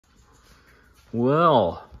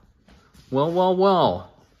Well,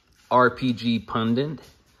 RPG Pundit.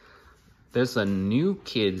 There's a new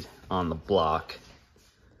kid on the block.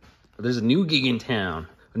 There's a new gig in town.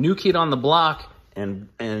 A new kid on the block, and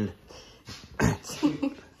and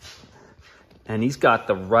he's got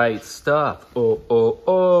the right stuff. Oh, oh,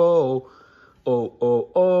 oh. Oh, oh,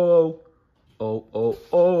 oh. Oh, oh,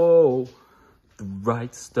 oh. The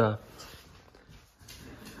right stuff.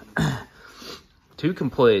 Two can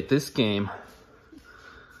play this game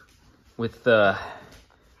with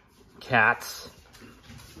cats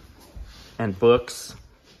and books.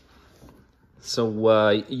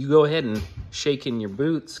 So you go ahead and shake in your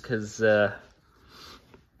boots, because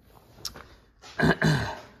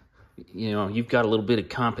you know, you've got a little bit of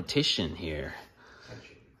competition here.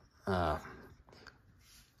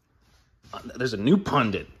 There's a new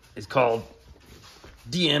pundit. It's called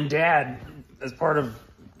DM Dad, as part of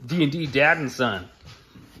D&D Dad Son.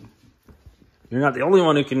 You're not the only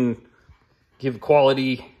one who can give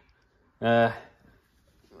quality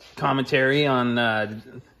commentary on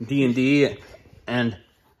D&D and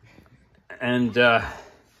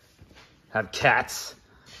have cats.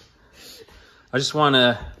 I just want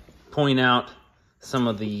to point out some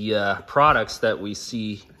of the products that we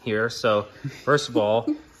see here. So first of all,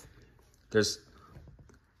 there's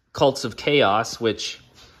Cults of Chaos, which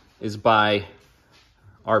is by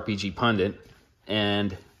RPG Pundit,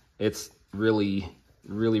 and it's really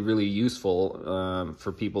useful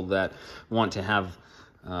for people that want to have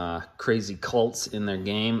crazy cults in their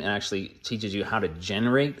game. It actually teaches you how to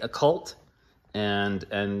generate a cult, and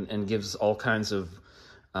gives all kinds of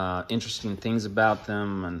interesting things about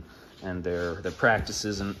them, and their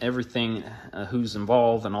practices and everything, who's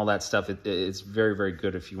involved and all that stuff. It's very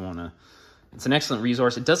good if you want to. It's an excellent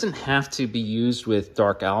resource. It doesn't have to be used with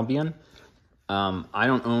Dark Albion. I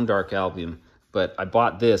don't own Dark Albion, but I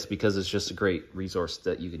bought this because it's just a great resource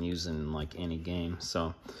that you can use in like any game.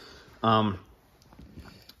 So, yeah.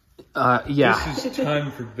 This is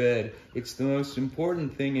time for bed. It's the most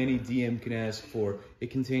important thing any DM can ask for.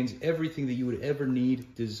 It contains everything that you would ever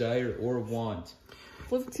need, desire, or want.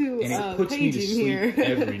 Flip to and it puts me to sleep here.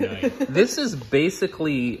 every night. This is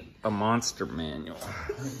basically a monster manual.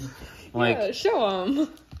 Like, yeah, show them.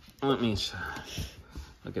 Let me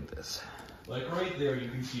look at this. Like right there, you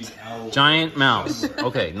can see an owl. Giant mouse.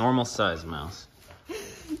 Okay, normal size mouse.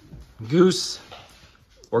 Goose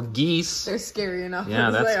or geese. They're scary enough.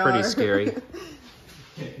 Yeah, that's pretty scary.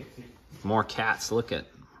 More cats. Look at,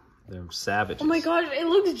 they're savages. Oh my gosh, it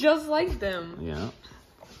looks just like them. Yeah.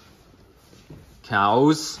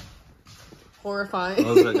 Cows. Horrifying.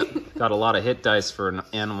 Those got a lot of hit dice for an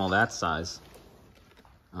animal that size.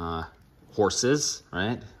 Horses,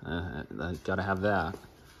 right? Gotta have that.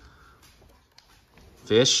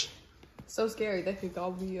 Fish. So scary, they could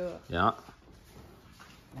gobble you up. Yeah.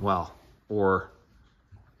 Well, or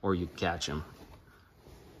you catch them.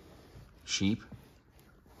 Sheep.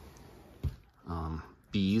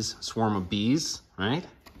 Bees. Swarm of bees, right?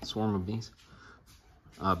 Swarm of bees.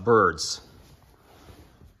 Birds.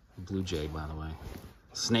 Blue jay, by the way.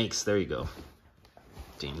 Snakes, there you go.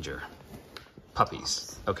 Danger.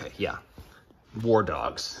 Puppies. Okay, yeah. War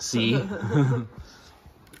dogs. See?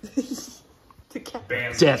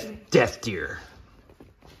 Death deer.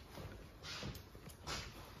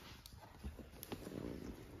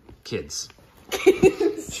 Kids.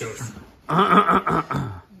 Children.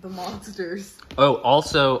 The monsters. Oh,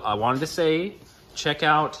 also, I wanted to say, check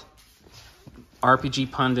out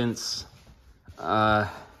RPG Pundit's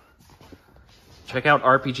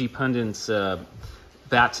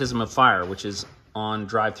Baptism of Fire, which is on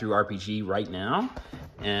Drive-Thru RPG right now,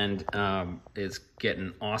 and it's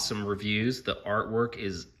getting awesome reviews. The artwork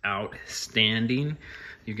is outstanding.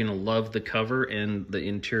 You're gonna love the cover and the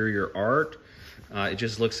interior art. It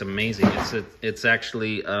just looks amazing. It's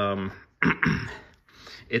actually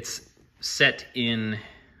it's set in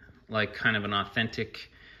like kind of an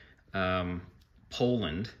authentic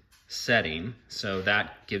Poland setting, so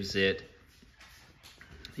that gives it,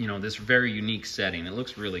 you know, this very unique setting. It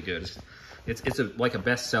looks really good. It's like a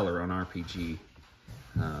bestseller on RPG,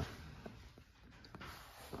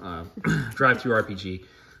 Drive-Thru RPG.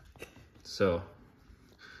 So,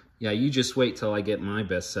 yeah, you just wait till I get my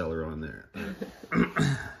bestseller on there.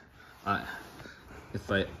 If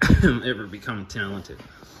I ever become talented.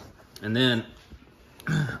 And then,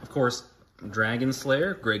 of course, Dragon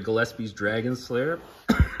Slayer, Greg Gillespie's Dragon Slayer.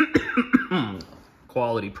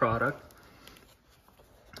 Quality product.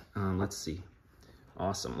 Let's see.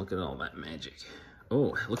 Awesome. Look at all that magic.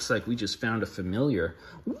 Oh, it looks like we just found a familiar.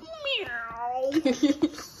 Meow.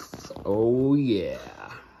 Oh, yeah.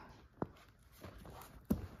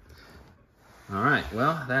 All right,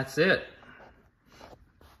 well, that's it.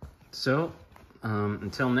 So,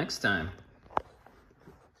 until next time.